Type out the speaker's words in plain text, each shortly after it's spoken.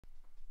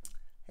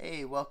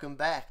Hey, welcome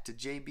back to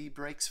JB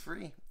Breaks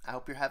Free. I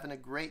hope you're having a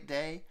great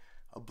day,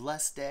 a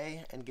blessed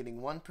day, and getting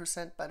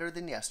 1% better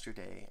than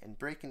yesterday and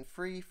breaking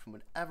free from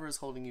whatever is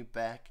holding you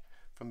back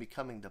from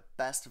becoming the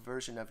best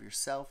version of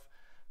yourself,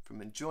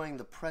 from enjoying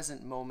the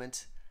present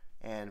moment,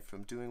 and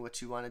from doing what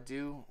you want to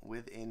do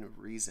within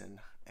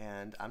reason.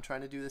 And I'm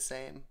trying to do the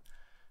same.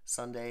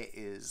 Sunday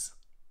is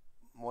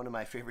one of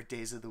my favorite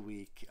days of the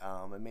week.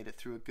 I made it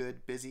through a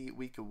good, busy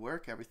week of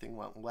work. Everything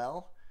went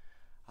well.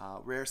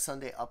 Rare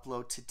Sunday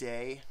upload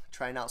today,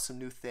 trying out some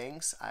new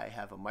things. I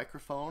have a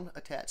microphone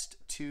attached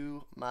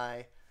to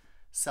my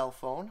cell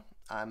phone.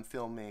 I'm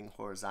filming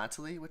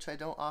horizontally, which I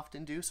don't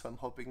often do, so I'm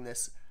hoping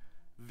this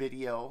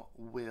video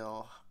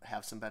will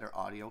have some better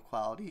audio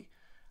quality.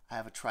 I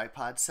have a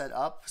tripod set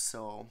up,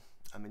 so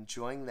I'm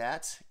enjoying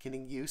that.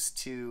 Getting used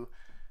to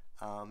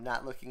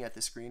not looking at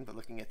the screen, but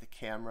looking at the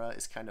camera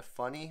is kind of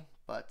funny,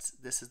 but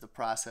this is the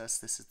process,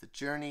 this is the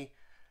journey.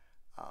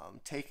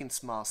 Taking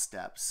small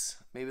steps.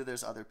 Maybe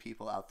there's other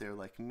people out there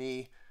like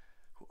me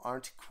who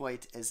aren't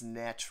quite as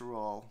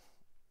natural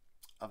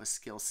of a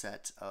skill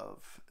set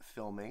of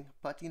filming,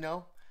 but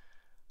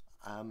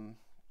I'm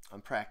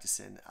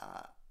practicing.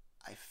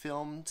 I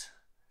filmed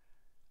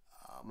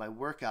my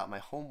workout, my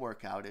home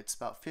workout. It's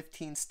about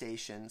 15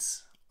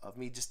 stations of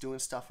me just doing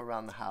stuff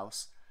around the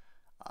house,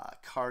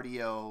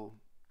 cardio,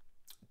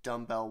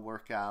 dumbbell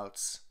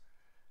workouts.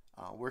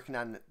 Working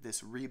on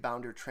this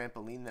rebounder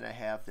trampoline that I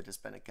have that has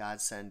been a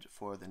godsend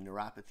for the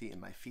neuropathy in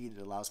my feet.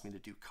 It allows me to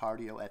do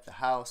cardio at the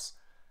house,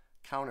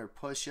 counter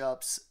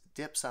push-ups,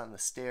 dips on the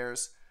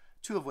stairs,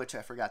 two of which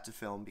I forgot to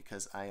film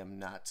because I am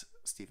not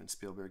Steven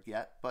Spielberg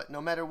yet. But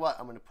no matter what,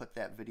 I'm going to put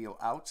that video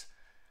out.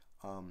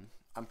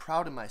 I'm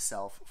proud of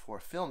myself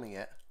for filming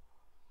it.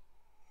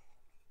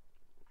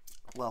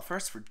 Well,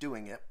 first for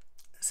doing it,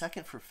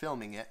 second for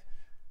filming it,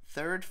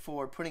 third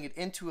for putting it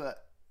into a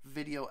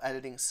video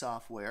editing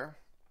software,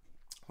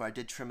 where I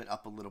did trim it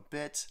up a little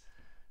bit,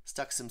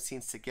 stuck some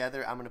scenes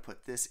together. I'm going to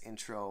put this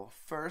intro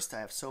first. I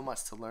have so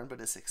much to learn,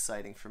 but it's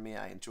exciting for me.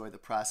 I enjoy the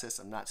process.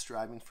 I'm not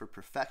striving for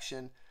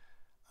perfection.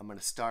 I'm going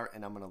to start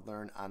and I'm going to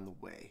learn on the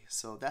way.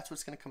 So that's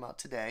what's going to come out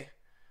today.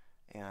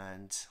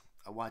 And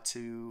I want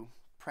to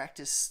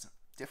practice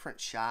different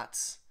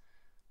shots,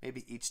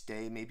 maybe each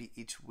day, maybe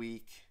each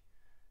week,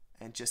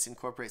 and just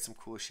incorporate some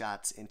cool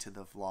shots into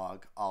the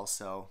vlog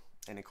also,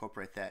 and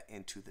incorporate that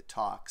into the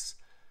talks.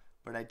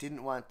 But I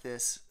didn't want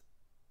this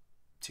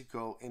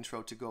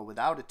intro to go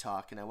without a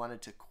talk, and I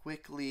wanted to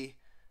quickly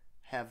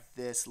have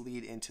this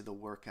lead into the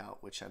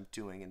workout, which I'm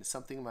doing. And it's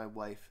something my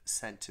wife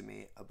sent to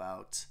me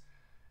about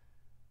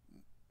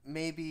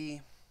maybe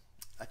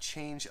a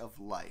change of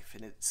life,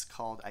 and it's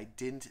called I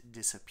Didn't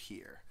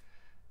Disappear.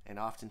 And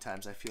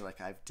oftentimes I feel like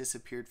I've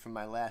disappeared from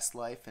my last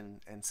life, and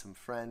some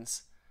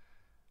friends,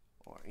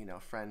 or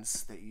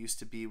friends that used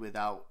to be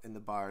without in the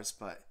bars,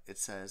 but it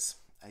says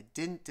I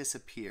didn't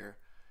disappear.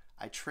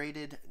 I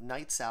traded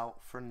nights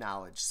out for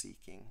knowledge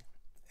seeking,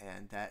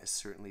 and that is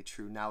certainly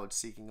true. Knowledge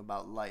seeking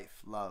about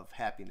life, love,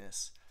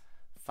 happiness,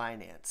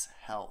 finance,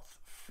 health,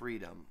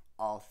 freedom,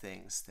 all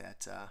things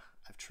that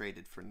I've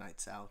traded for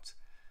nights out.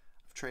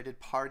 I've traded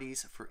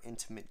parties for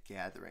intimate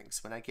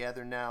gatherings. When I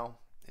gather now,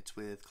 it's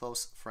with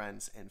close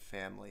friends and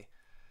family,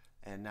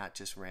 and not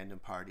just random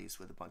parties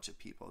with a bunch of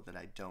people that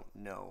I don't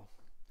know.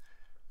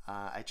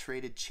 I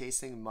traded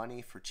chasing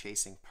money for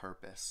chasing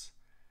purpose.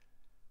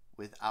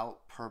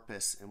 Without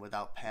purpose and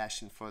without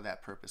passion for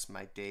that purpose,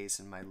 my days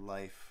and my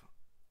life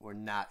were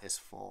not as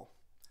full.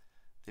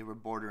 They were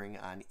bordering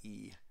on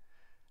E.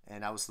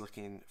 And I was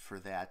looking for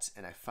that,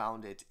 and I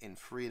found it in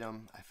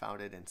freedom. I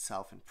found it in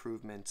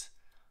self-improvement.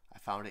 I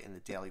found it in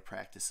the daily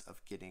practice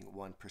of getting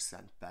 1%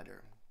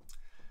 better.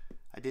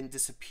 I didn't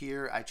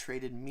disappear. I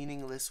traded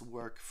meaningless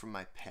work for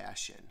my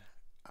passion.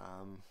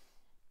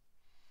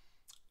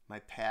 My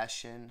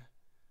passion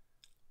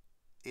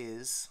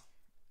is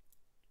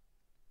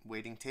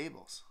waiting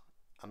tables.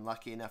 I'm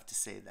lucky enough to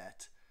say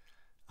that.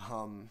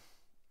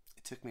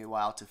 It took me a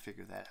while to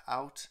figure that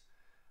out.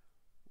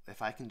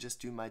 If I can just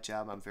do my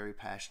job, I'm very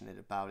passionate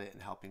about it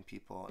and helping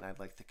people, and I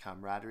like the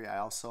camaraderie. I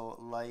also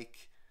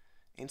like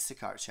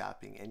Instacart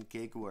shopping and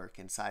gig work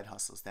and side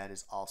hustles. That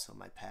is also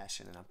my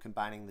passion, and I'm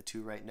combining the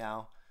two right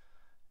now,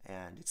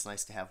 and it's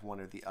nice to have one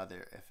or the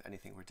other if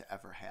anything were to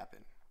ever happen.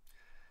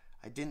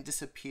 I didn't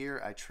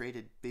disappear. I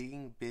traded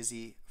being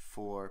busy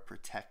for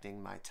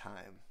protecting my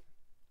time.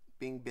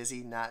 Being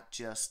busy not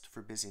just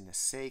for busyness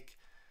sake,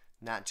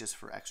 not just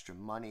for extra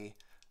money,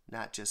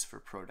 not just for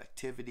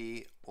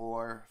productivity,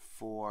 or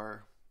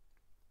for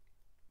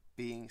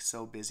being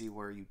so busy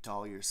where you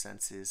dull your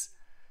senses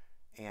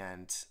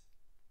and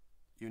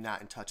you're not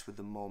in touch with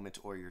the moment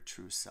or your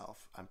true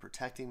self. I'm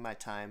protecting my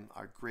time,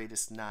 our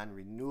greatest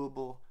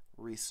non-renewable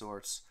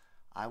resource.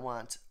 I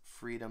want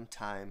freedom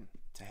time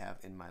to have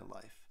in my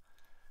life.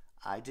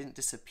 I didn't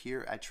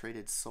disappear. I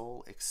traded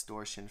soul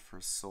extortion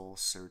for soul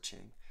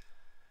searching,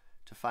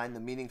 to find the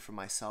meaning for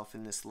myself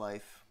in this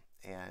life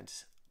and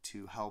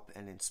to help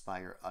and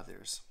inspire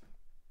others.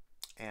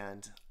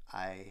 And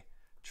I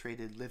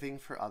traded living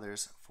for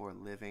others for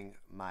living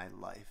my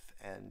life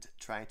and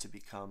trying to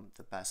become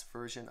the best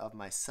version of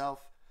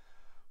myself,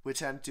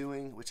 which I'm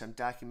doing, which I'm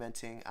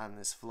documenting on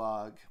this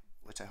vlog,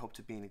 which I hope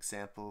to be an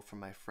example for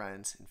my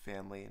friends and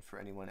family and for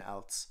anyone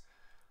else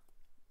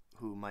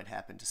who might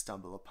happen to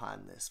stumble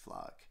upon this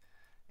vlog.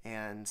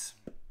 And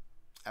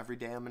every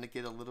day I'm going to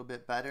get a little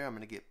bit better. I'm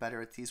going to get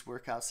better at these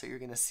workouts that you're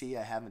going to see.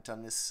 I haven't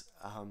done this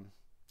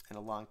in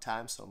a long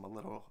time, so I'm a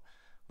little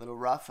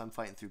rough. I'm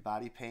fighting through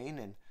body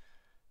pain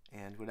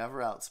and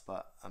whatever else,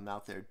 but I'm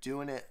out there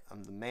doing it.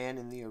 I'm the man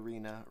in the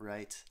arena,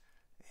 right?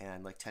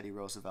 And like Teddy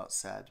Roosevelt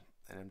said,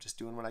 and I'm just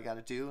doing what I got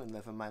to do and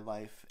living my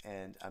life,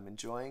 and I'm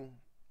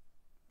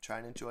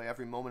trying to enjoy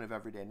every moment of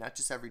every day. Not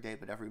just every day,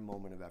 but every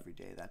moment of every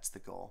day. That's the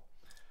goal.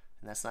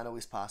 And that's not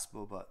always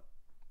possible, but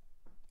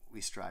we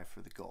strive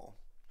for the goal.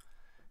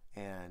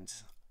 And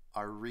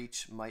our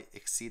reach might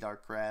exceed our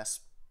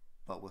grasp,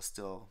 but we'll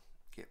still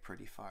get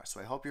pretty far. So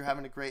I hope you're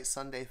having a great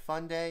Sunday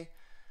fun day.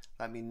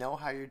 Let me know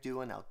how you're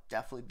doing. I'll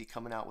definitely be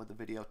coming out with a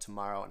video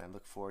tomorrow, and I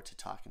look forward to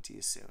talking to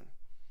you soon.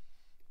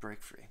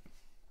 Break free.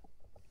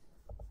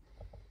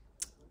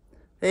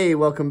 Hey,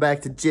 welcome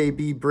back to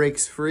JB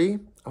Breaks Free.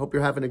 I hope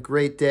you're having a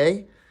great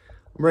day.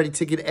 I'm ready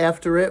to get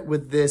after it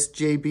with this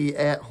JB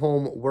at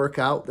home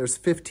workout. There's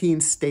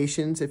 15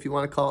 stations, if you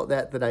want to call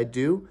it that I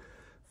do.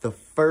 The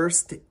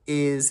first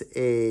is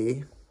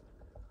a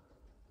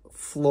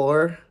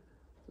floor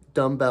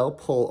dumbbell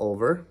pull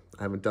over.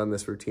 I haven't done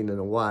this routine in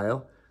a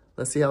while.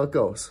 Let's see how it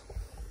goes.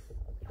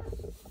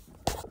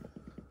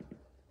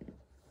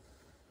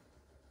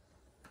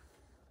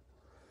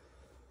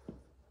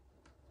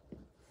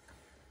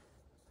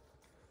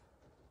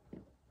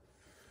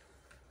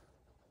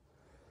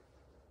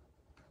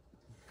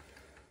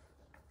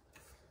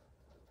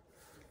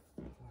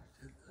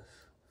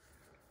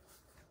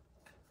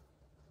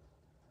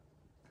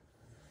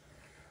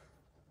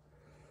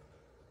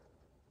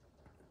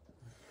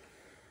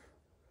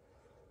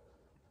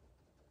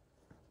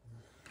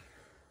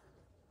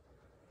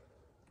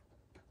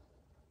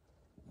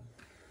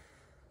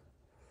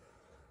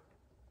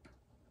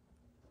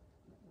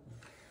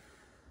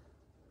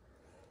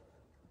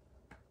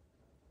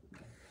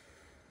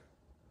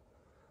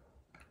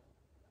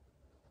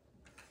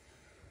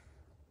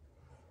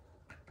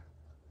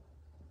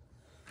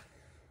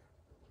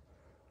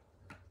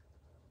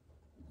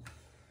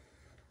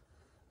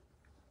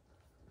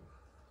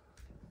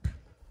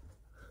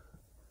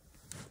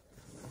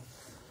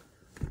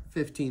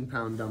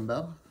 £15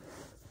 dumbbell.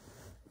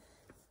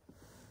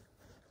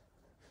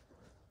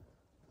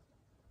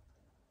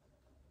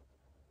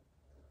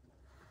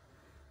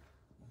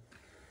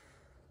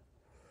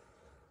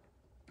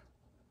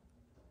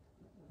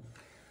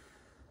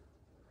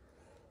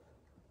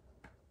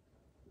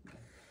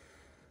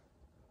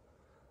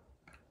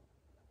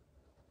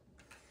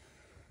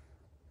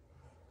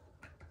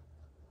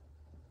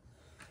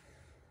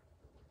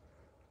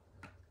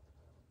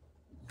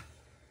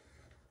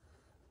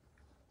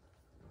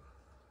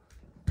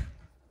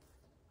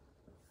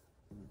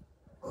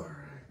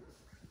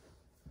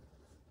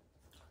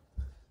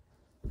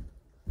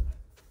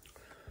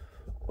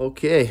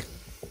 Okay.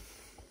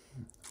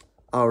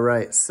 All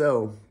right,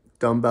 so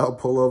dumbbell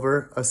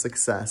pullover, a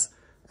success.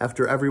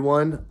 After every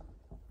 1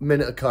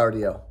 minute of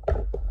cardio.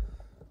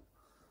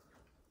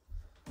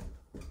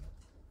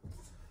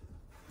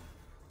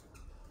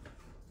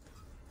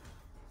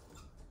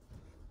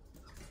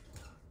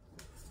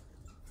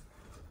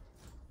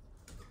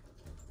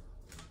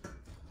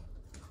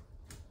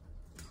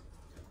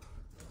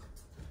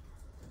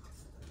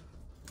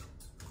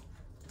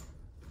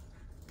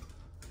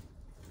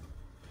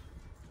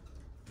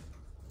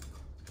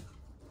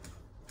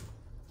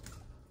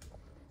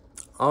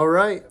 All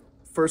right,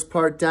 first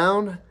part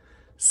down.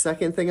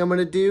 Second thing I'm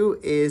gonna do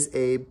is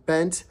a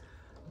bent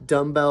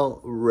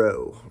dumbbell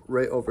row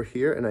right over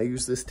here, and I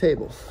use this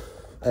table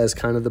as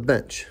kind of the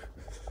bench.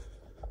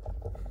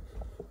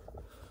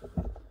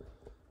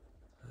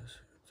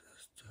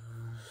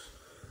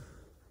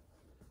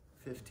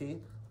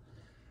 $15.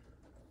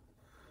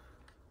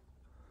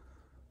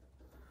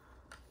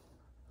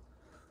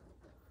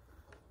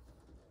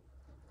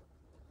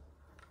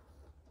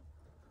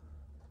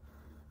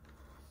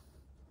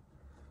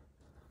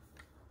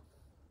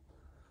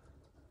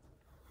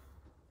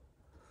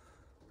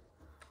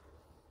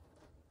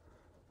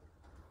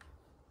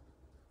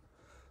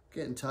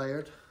 Getting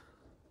tired.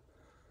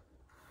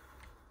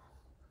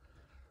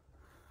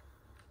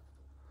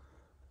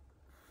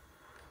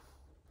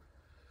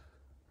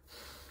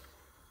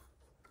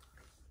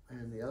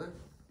 And the other.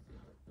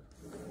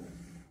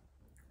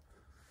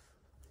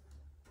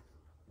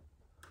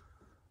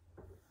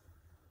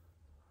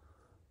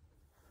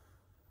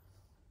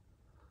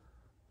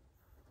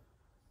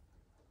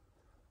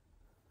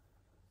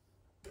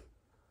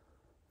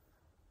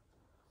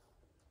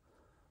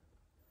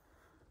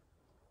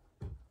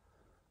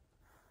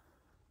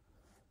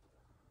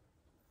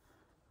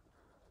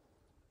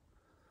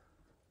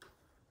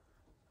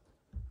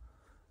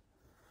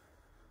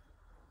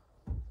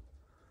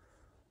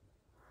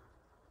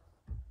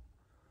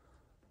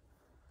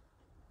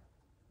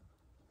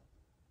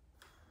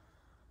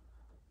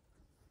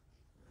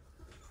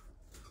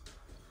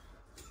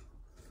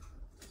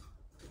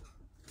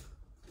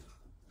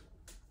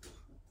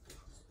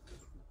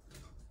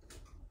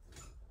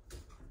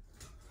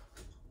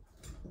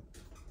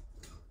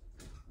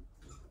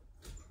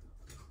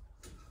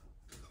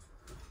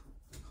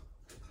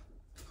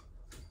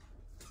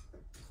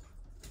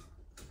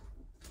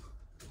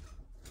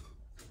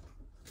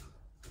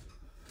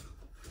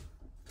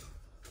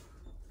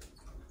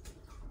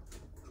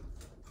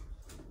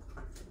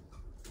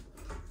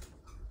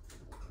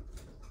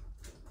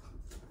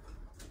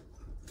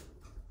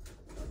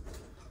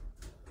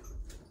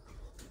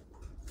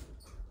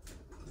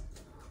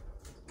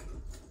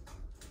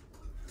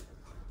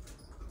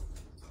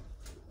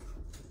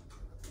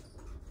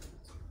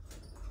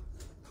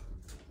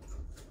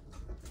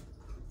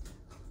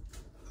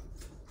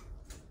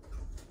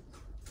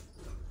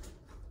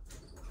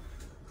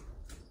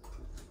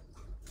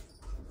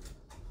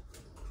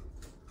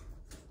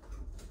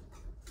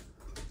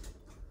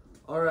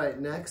 All right,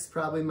 next,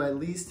 probably my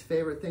least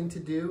favorite thing to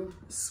do,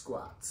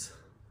 squats.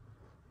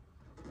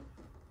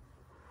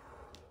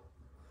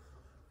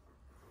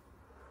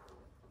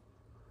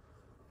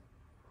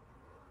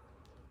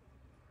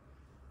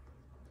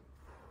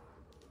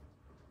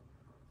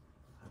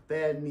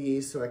 Bad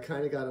knee, so I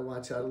kind of got to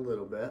watch out a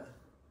little bit.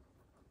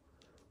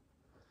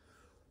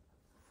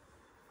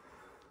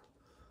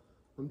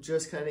 I'm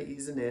just kind of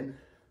easing in.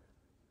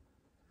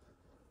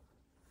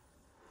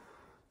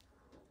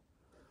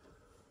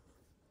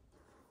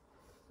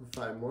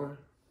 Five more.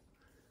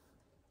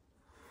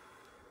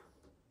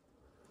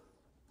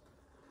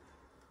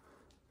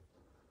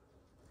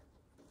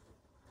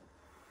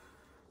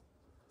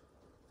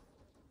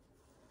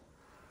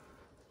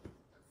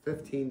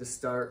 $15 to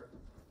start.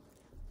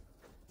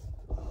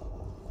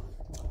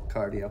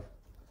 Cardio.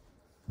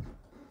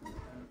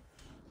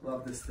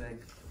 Love this thing.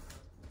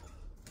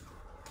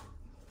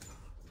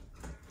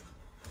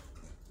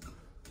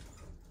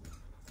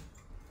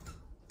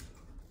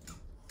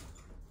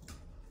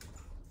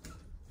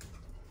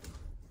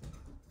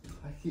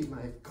 I keep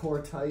my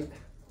core tight.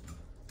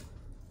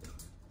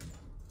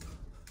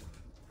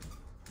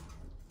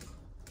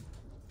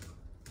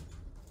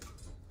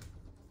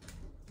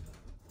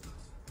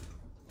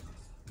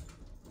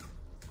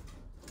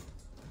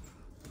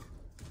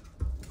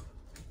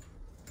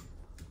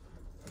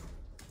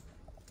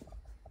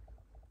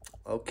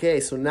 Okay,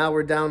 so now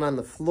we're down on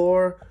the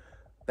floor.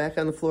 Back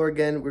on the floor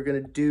again, we're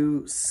gonna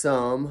do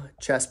some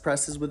chest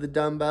presses with the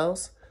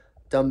dumbbells,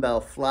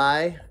 dumbbell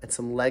fly, and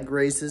some leg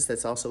raises.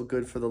 That's also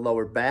good for the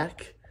lower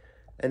back.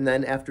 And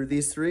then after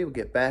these three, we'll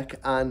get back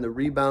on the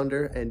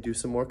rebounder and do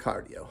some more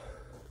cardio.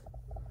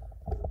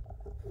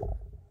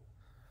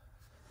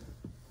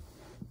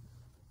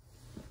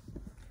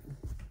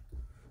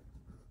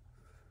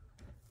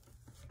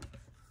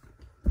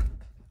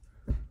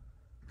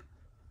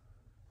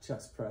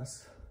 Chest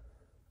press.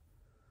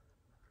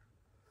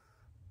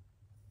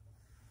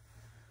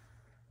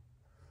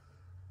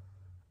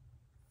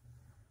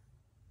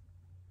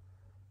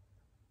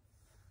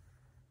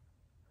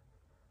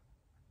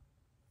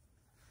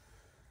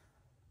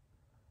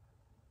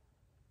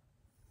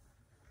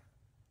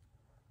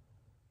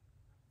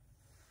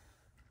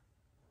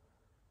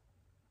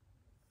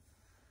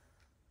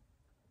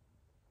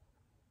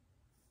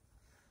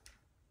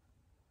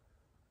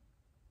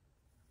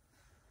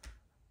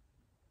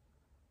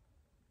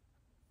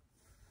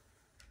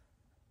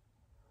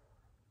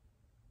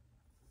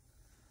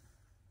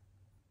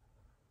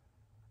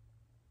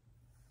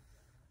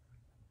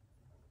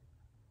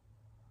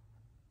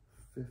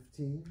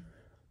 $15.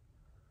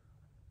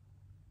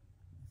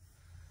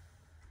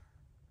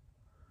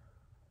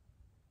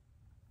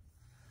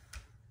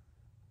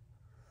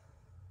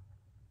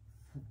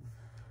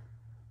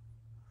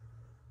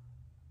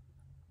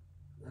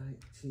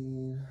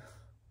 $19.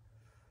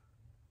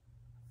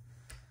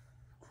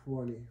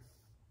 $20.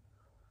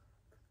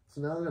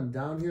 So now that I'm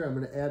down here, I'm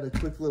going to add a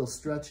quick little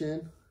stretch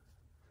in.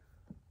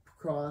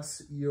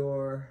 Cross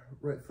your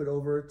right foot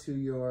over to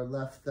your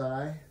left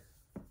thigh.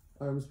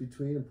 Arms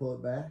between and pull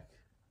it back.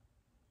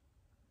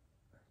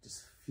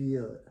 Just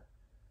feel it.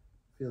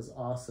 Feels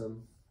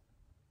awesome.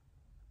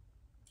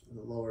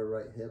 The lower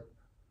right hip.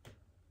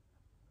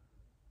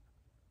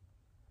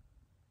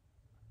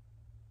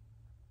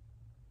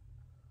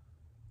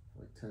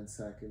 Like 10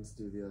 seconds,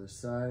 do the other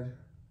side.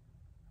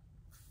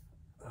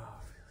 Oh,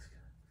 feels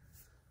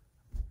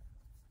good.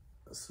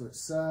 I'll switch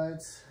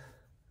sides.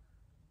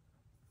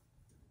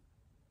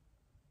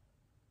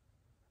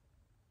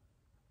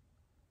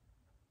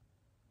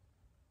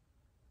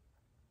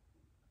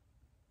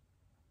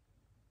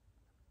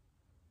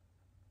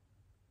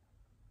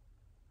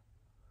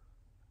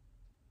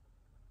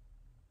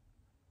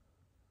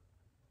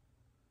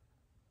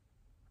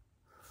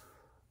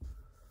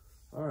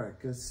 All right,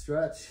 good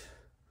stretch.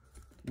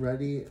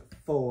 Ready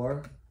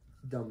for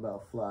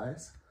dumbbell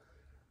flies.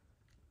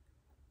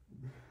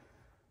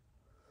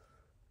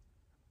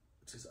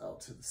 Just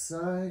out to the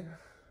side.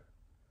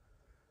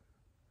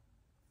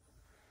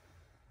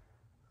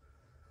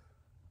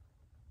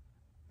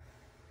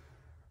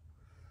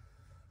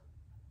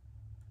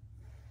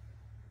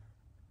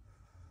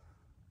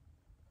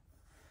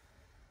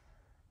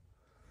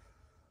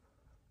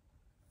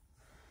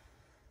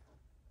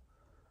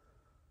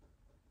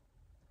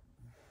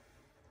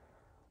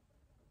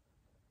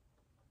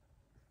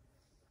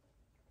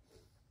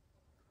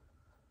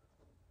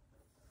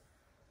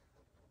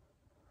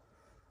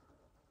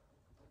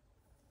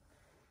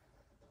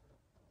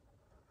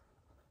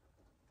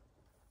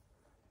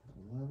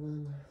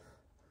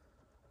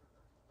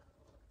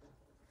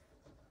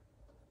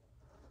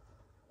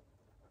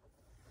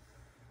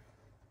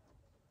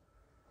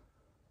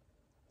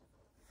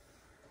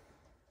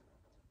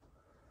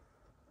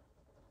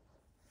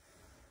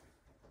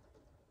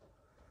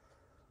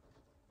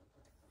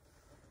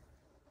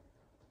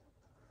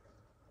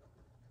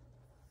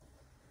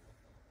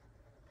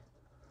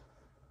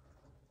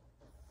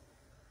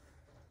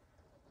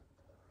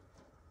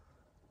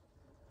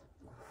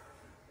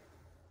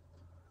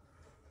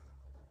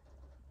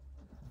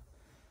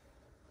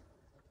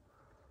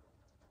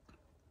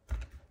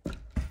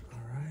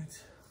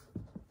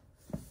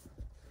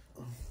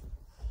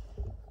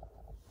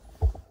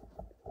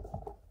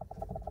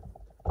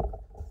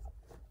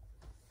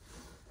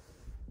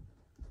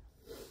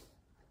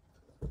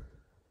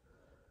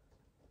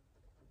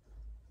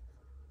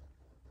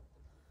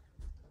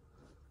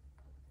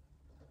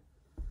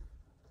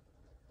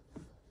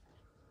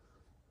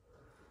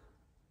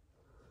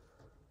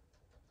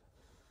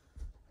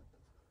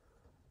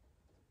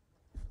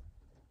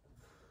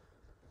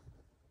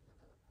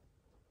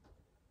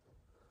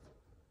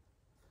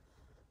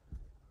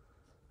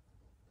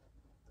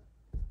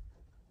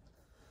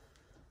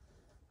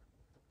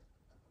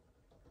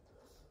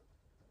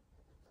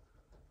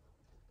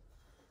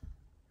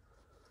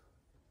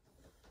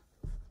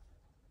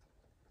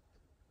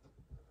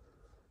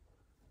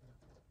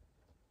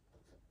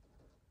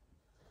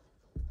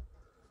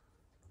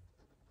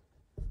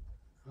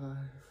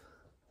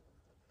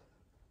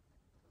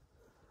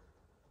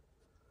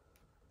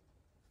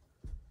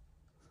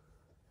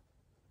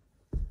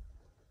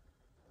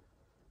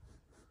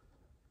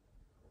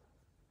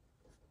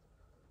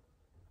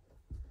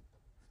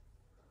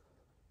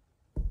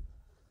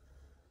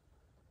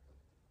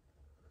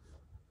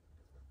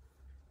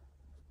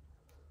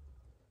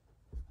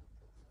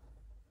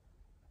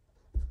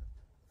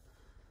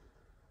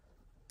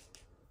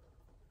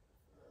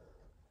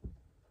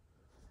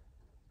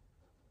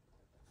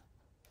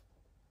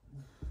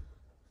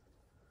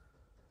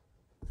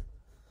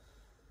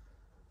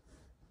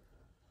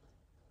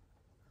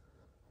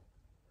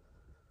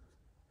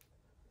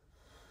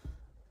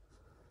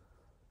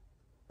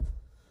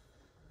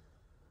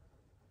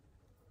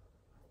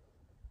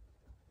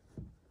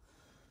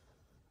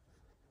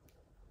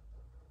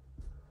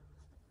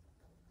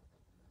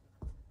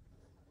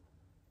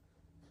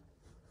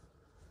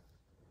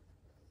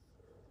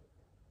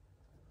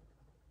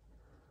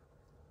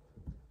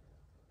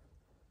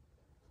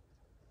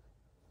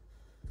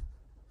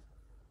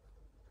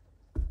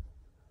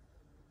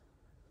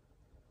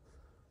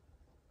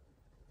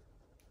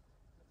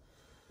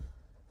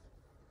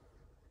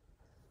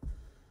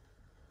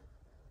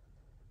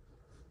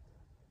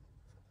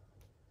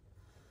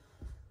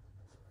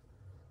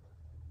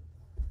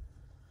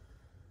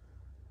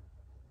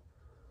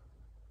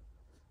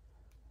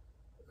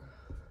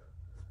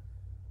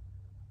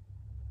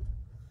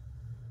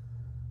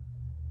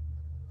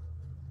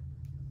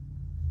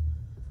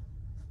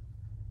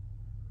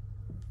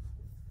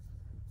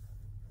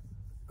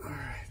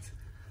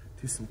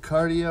 Do some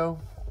cardio.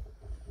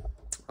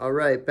 All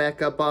right,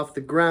 back up off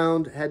the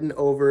ground, heading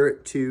over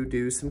to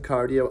do some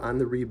cardio on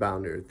the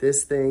rebounder.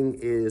 This thing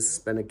has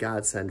been a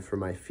godsend for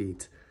my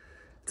feet.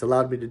 It's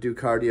allowed me to do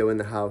cardio in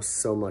the house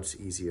so much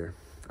easier.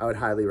 I would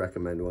highly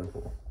recommend one.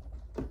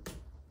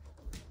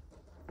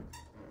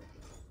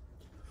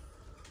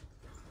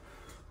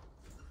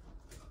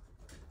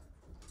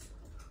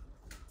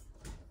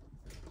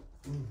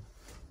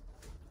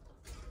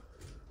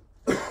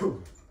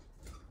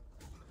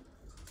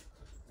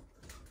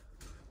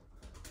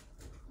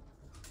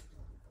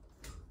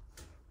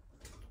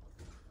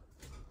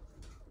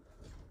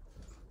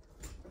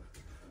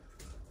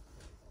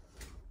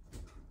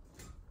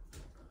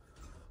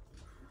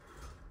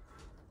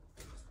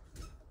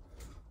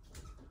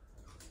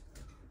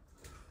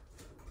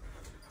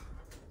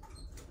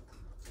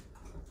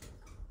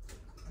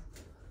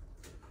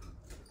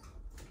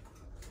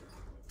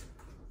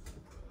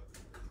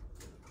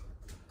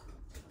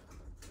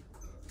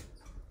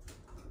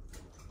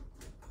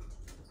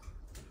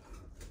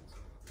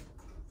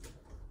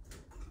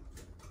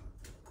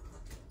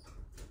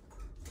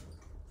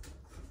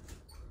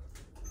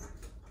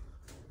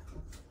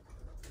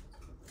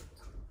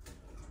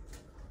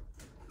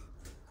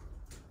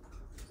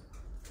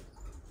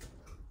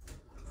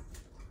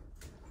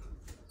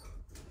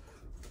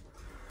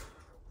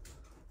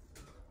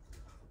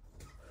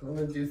 I'm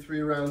gonna do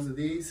 3 rounds of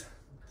these.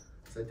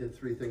 So I did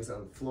 3 things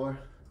on the floor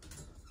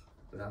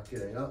without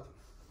getting up.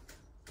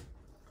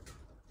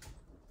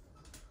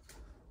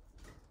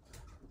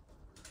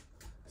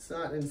 It's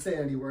not an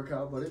insanity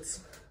workout, but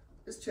it's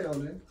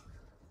challenging,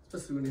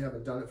 especially when you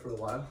haven't done it for a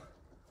while.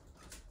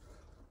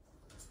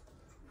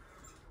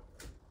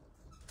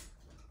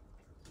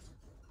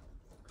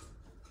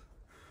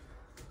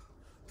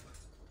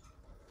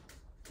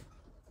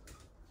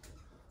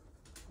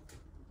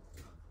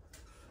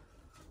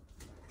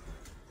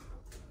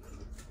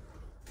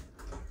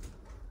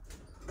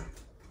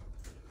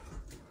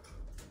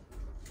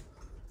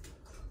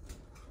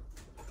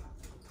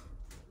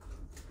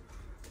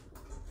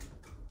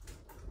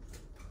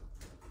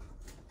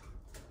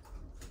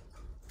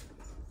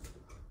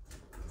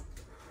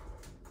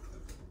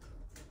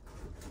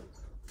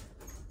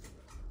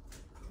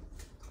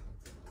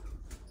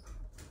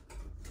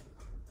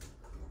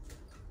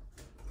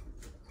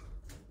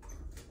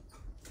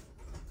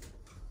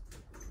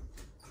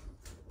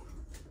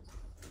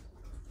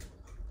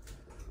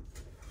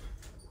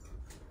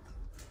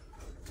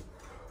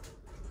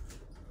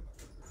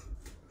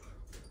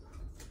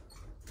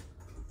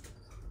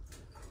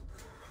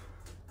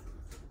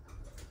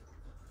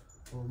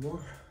 One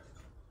more.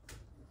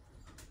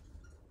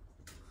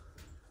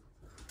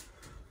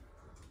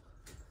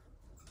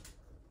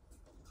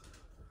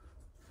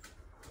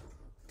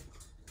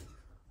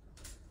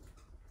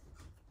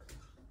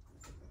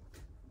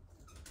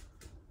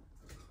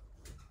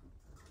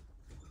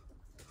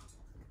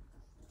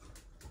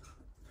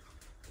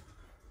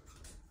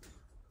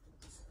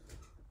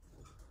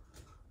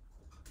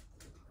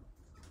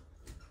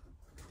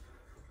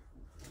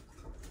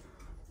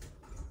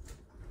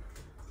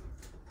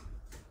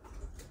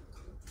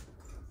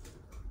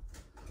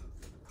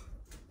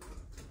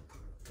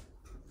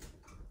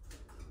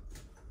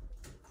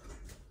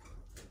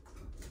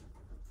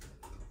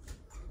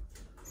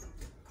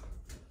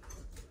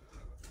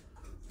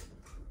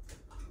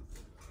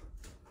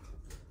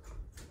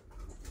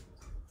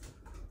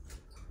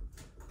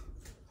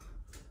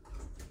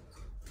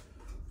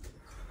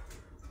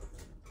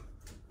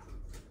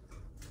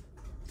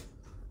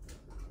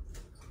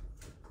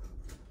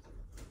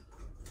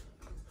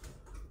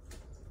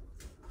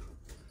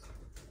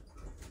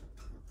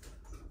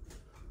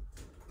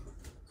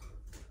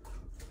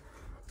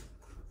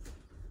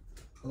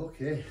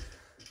 Okay.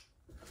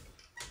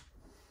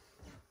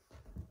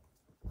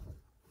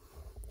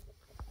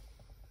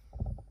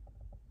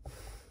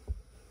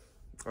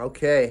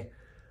 Okay,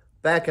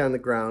 back on the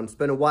ground. It's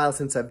been a while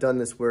since I've done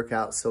this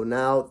workout, so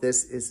now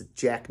this is a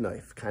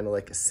jackknife, kind of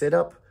like a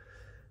sit-up.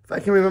 If I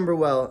can remember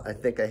well, I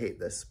think I hate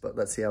this, but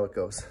let's see how it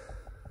goes.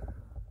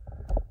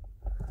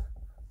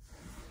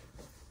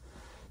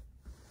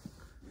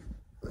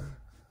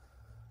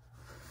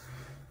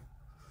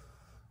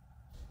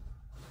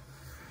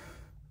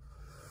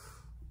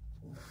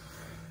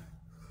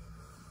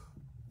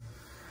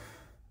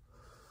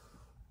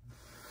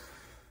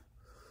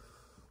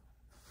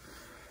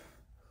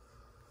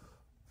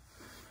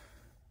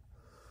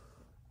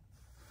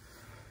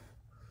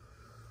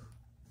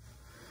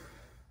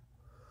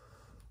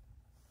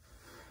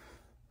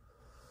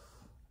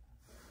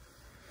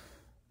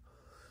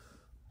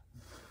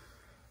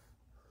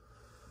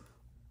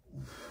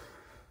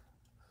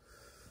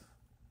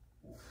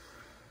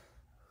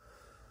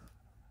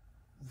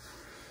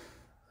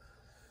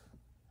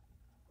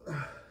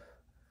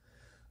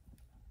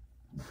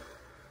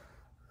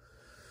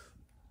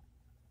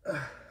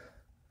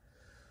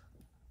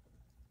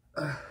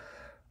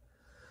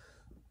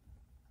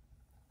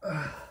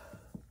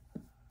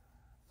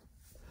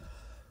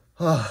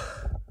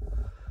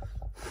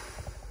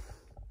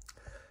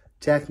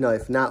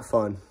 Jackknife, not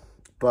fun,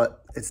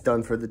 but it's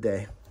done for the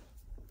day.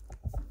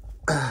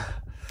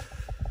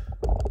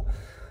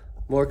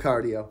 More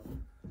cardio.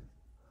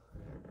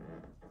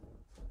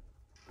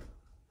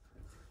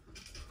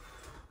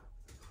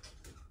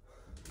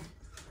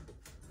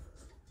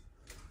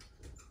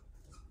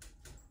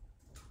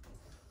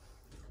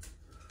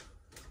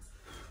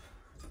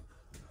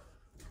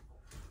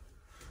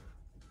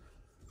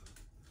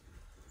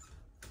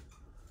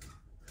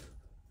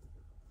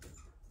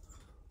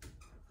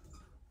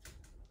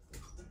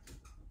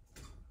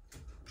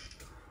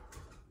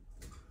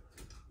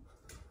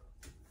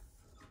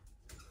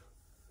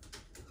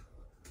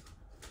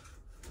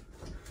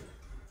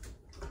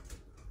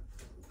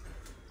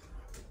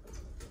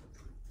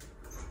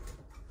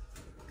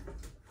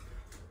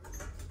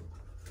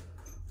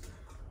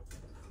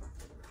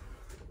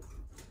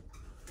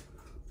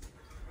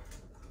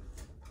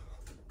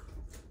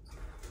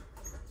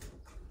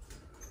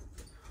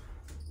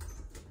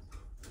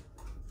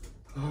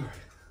 All right,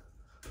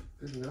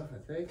 good enough,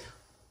 I think.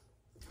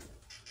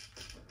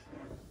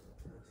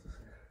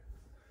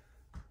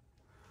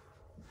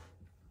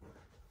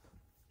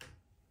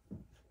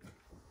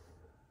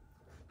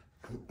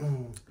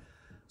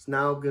 So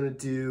now I'm gonna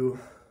do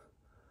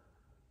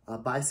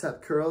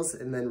bicep curls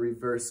and then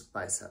reverse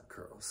bicep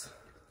curls.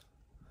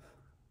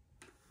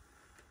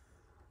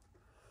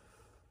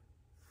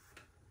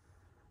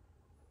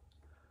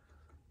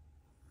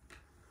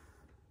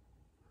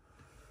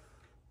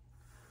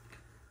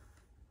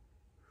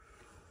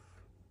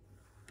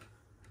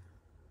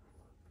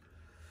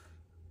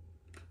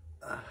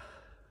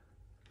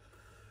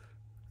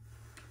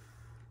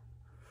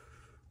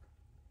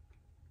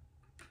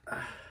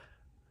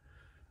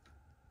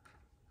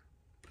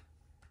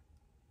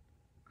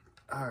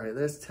 All right,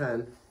 there's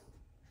 10.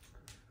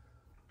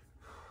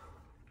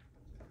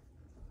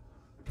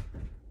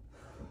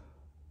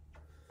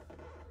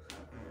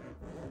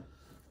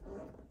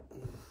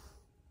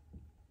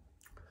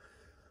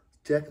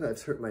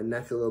 Jackknives hurt my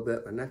neck a little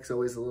bit. My neck's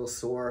always a little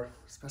sore,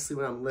 especially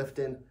when I'm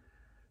lifting.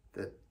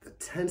 The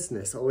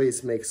tenseness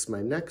always makes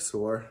my neck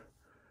sore,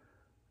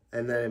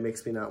 and then it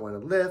makes me not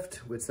want to lift,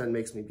 which then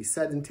makes me be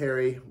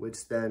sedentary,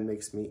 which then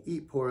makes me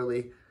eat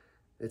poorly.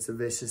 It's a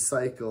vicious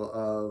cycle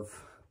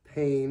of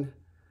pain,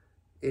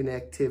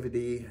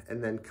 inactivity,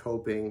 and then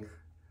coping,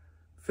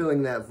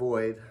 filling that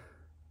void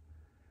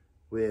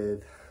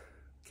with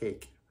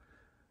cake.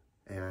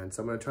 And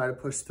so I'm gonna try to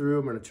push through.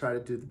 I'm gonna try to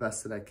do the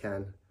best that I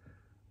can.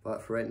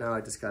 But for right now,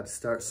 I just got to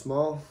start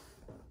small.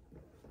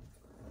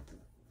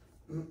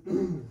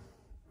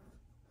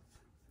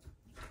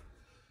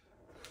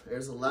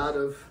 There's a lot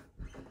of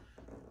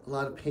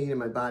pain in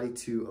my body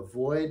to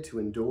avoid, to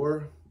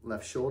endure.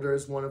 Left shoulder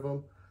is one of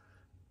them.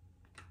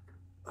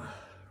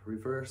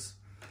 Reverse.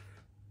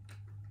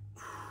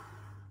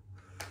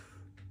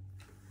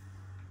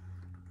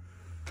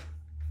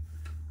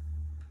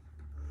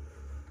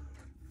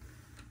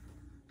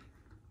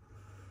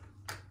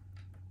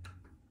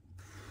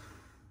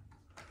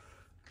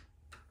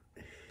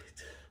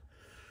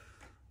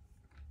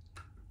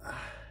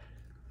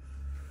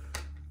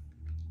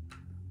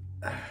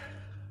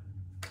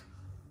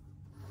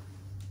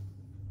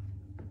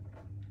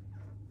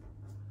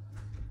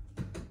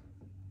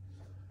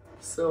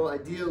 So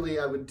ideally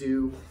I would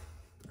do,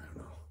 I don't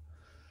know,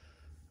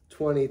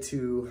 20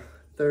 to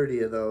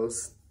 30 of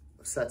those,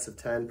 sets of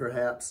 10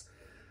 perhaps,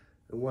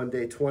 and one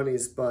day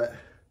 20s, but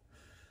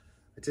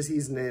just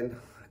easing in.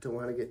 I don't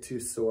want to get too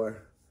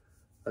sore.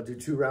 I'll do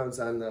 2 rounds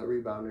on the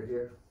rebounder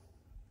here.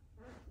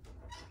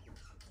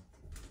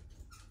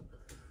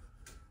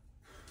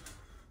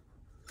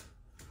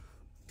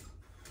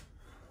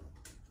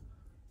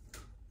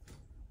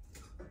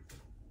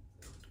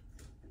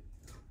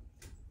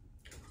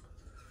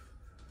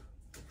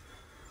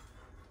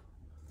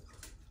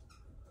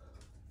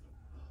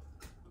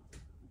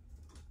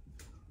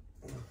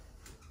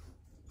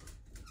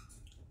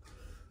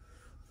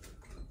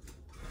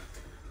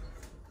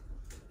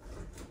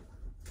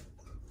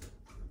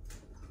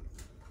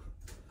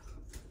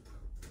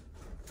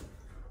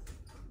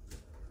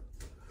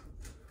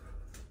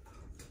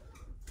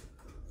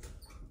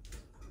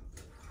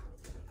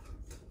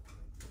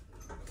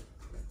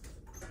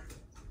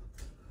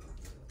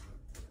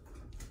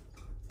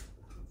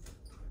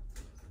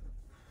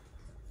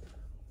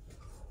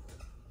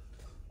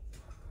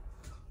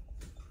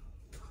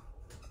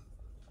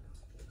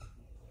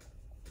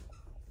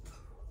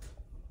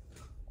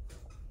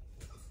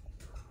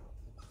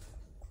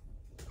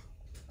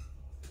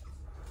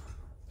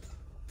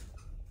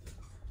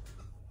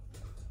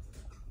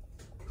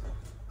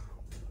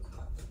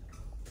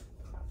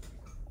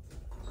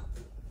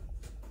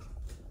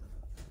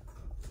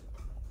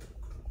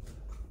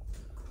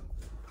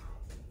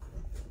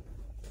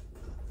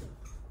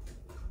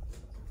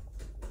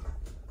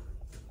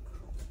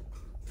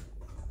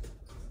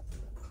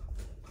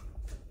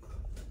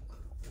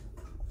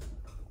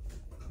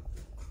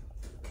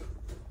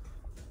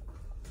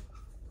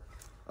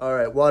 All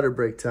right, water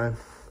break time.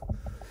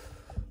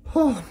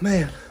 Oh,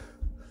 man.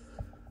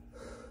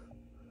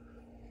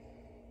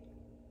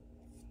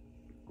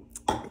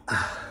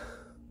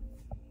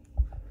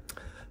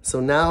 So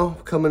now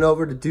coming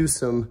over to do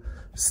some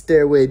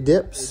stairway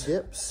dips.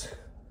 This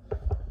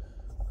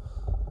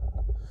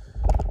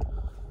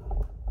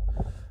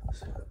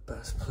is the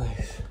best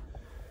place.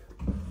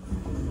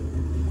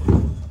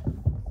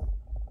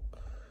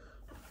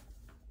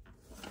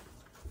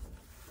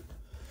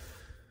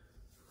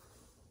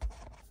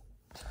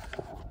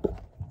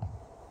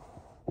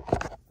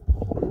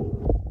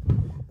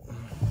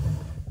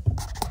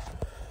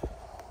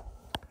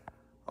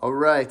 All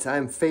right,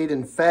 I'm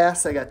fading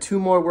fast. I got 2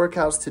 more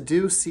workouts to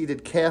do.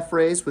 Seated calf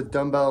raise with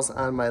dumbbells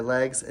on my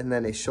legs and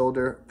then a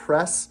shoulder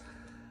press.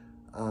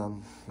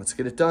 Let's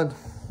get it done.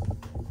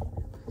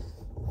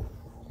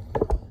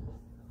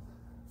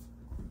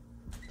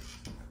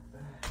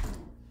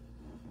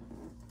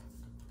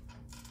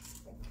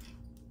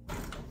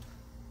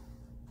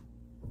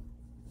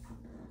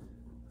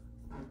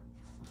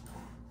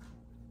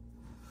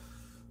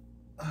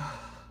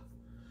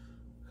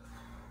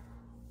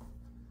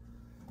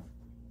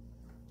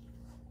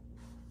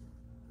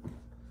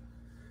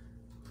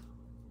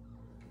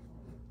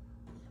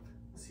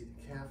 See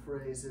the calf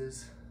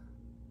raises.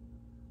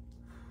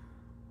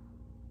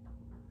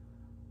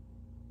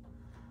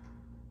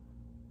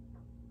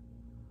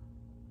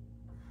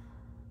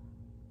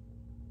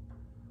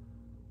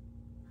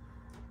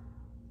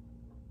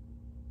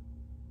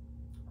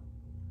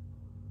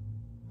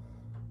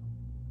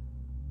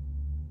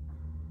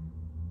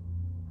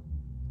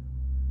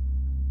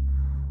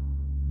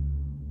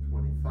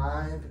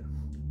 Five.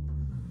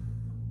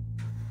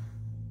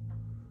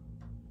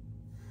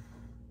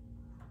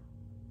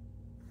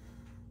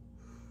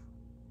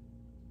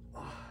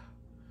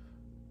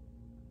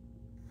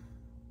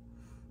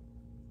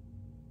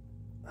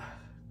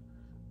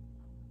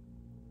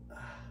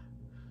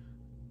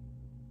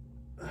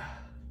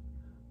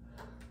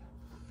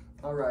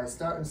 All right,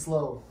 starting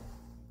slow.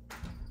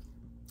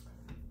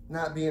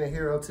 Not being a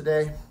hero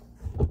today.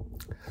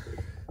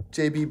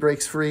 JB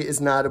Breaks Free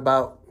is not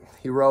about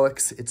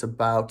heroics, it's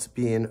about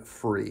being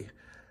free.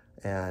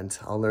 And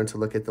I'll learn to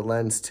look at the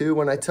lens too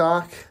when I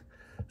talk.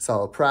 It's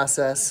all a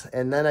process.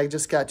 And then I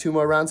just got 2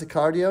 more rounds of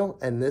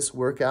cardio and this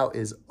workout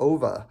is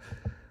over.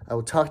 I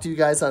will talk to you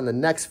guys on the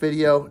next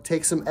video.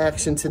 Take some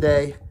action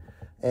today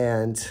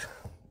and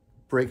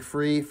break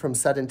free from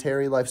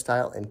sedentary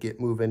lifestyle and get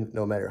moving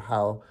no matter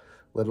how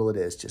little it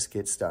is. Just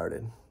get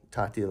started.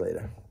 Talk to you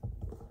later.